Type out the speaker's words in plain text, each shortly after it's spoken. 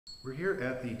We're here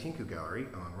at the Tinku Gallery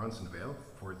on Runsonvale,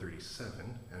 437,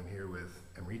 and I'm here with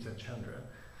Amrita Chandra,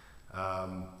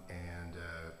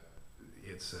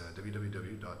 it's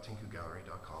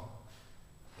www.tinkugallery.com,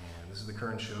 and this is the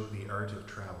current show, The Art of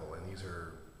Travel, and these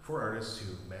are 4 artists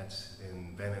who met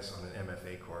in Venice on an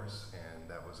MFA course, and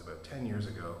that was about 10 years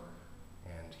ago,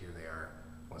 and here they are,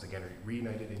 once again,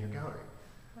 reunited in your gallery.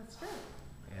 That's true.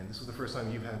 And this was the first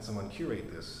time you've had someone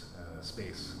curate this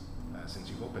space since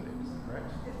you've opened it, is that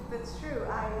correct? It's true.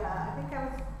 I think I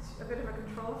was a bit of a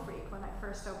control freak when I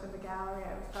first opened the gallery.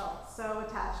 I felt so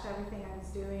attached to everything I was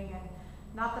doing, and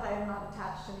not that I am not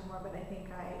attached anymore, but I think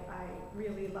I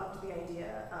really loved the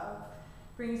idea of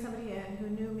bringing somebody in who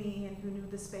knew me and who knew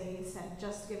the space and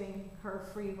just giving her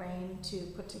free reign to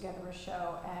put together a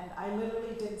show. And I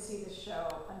literally didn't see the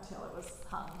show until it was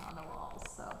hung on the walls.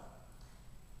 So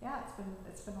yeah,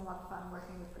 it's been a lot of fun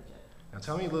working with Brigid. Now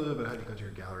tell me a little bit about how you got your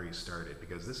gallery started,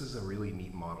 because this is a really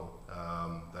neat model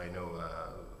that I know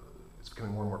it's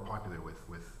becoming more and more popular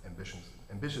with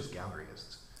ambitious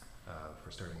gallerists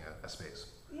for starting a space.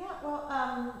 Yeah, well,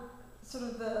 sort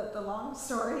of the long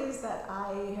story is that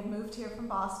I had moved here from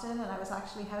Boston and I was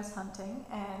actually house hunting,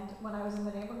 and when I was in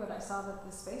the neighborhood I saw that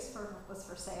the space was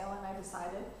for sale, and I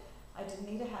decided I didn't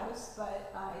need a house,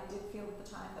 but I did feel at the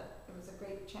time that it was a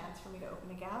great chance for me to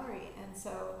open a gallery, and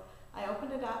so I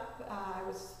opened it up. I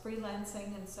was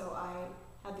freelancing, and so I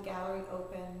had the gallery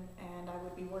open, and I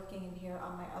would be working in here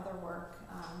on my other work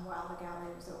while the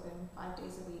gallery was open 5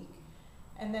 days a week.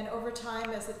 And then over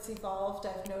time, as it's evolved,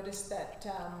 I've noticed that,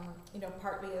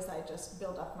 partly as I just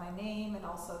build up my name, and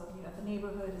also, the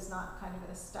neighborhood is not kind of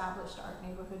an established art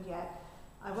neighborhood yet,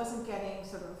 I wasn't getting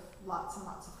sort of lots and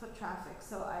lots of foot traffic.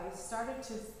 So I started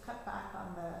to cut back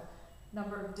on the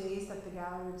number of days that the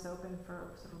gallery was open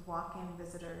for sort of walk-in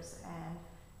visitors, and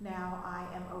now I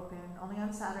am open only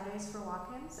on Saturdays for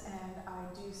walk-ins, and I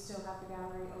do still have the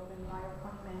gallery open by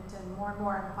appointment, and more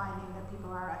I'm finding that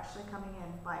people are actually coming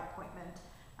in by appointment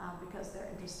because they're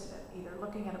interested in either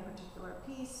looking at a particular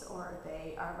piece, or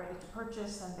they are ready to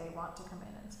purchase and they want to come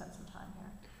in and spend some time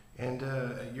here. And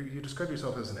you describe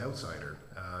yourself as an outsider,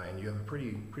 and you have a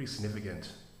pretty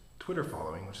significant Twitter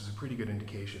following, which is a pretty good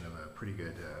indication of a pretty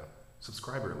good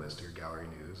subscriber list to your gallery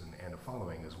news, and a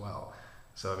following as well.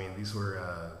 So I mean, these were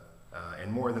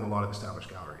and more than a lot of established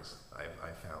galleries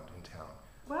I've found in town.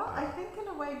 Well, I think in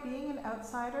a way being an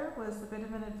outsider was a bit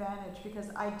of an advantage,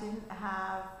 because I didn't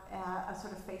have a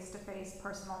sort of face-to-face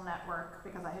personal network,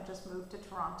 because I had just moved to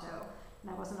Toronto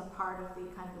and I wasn't a part of the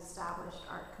kind of established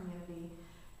art community.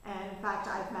 And in fact,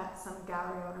 I've met some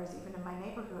gallery owners even in my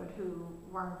neighborhood who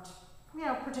weren't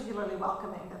particularly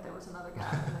welcoming that there was another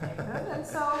gallery in the neighborhood. And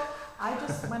so I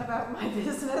just went about my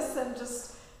business and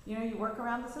just, you work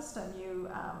around the system. You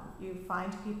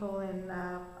find people in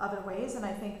other ways, and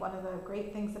I think one of the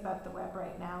great things about the web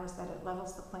right now is that it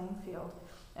levels the playing field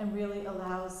and really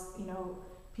allows,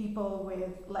 people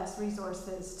with less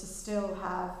resources to still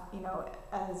have,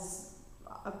 as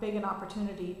a big an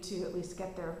opportunity to at least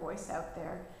get their voice out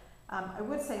there. I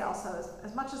would say also,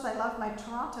 as much as I love my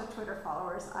Toronto Twitter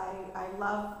followers,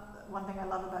 one thing I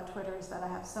love about Twitter is that I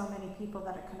have so many people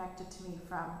that are connected to me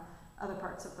from other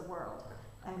parts of the world.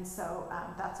 And so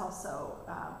that's also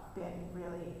been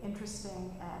really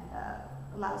interesting, and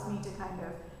allows me to kind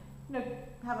of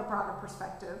have a broader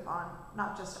perspective on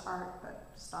not just art, but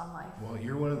just on life. Well,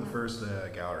 you're one of the first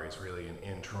galleries really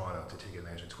in Toronto to take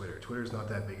advantage of Twitter. Twitter's not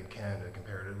that big in Canada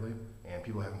comparatively, and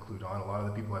people haven't clued on. A lot of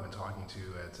the people I've been talking to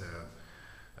at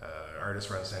artist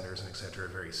run centers and etc. are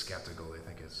very skeptical. They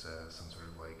think it's some sort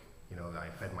of like, I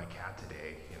fed my cat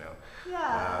today,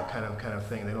 yeah. kind of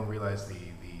thing. They don't realize the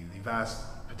vast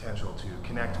potential to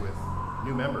connect with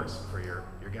new members for your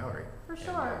gallery. For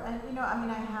sure, and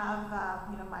I have,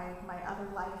 my other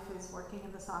life is working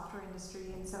in the software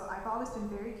industry, and so I've always been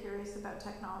very curious about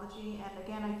technology, and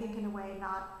again, I think in a way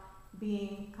not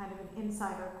being kind of an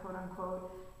insider, quote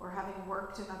unquote, or having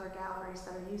worked in other galleries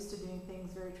that are used to doing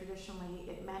things very traditionally,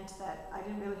 it meant that I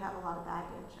didn't really have a lot of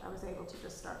baggage. I was able to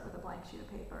just start with a blank sheet of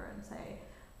paper and say,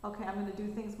 okay, I'm going to do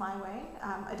things my way.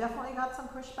 I definitely got some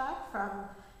pushback from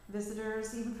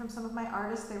visitors, even from some of my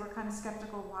artists. They were kind of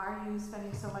skeptical, why are you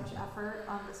spending so much effort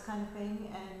on this kind of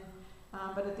thing? And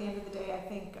but at the end of the day, I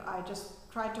think I just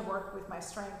tried to work with my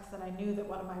strengths, and I knew that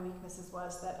one of my weaknesses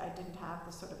was that I didn't have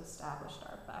the sort of established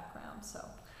art background. So,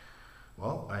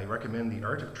 well, I recommend The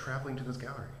Art of Traveling to this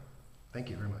gallery. Thank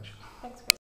you very much. Thanks, Chris.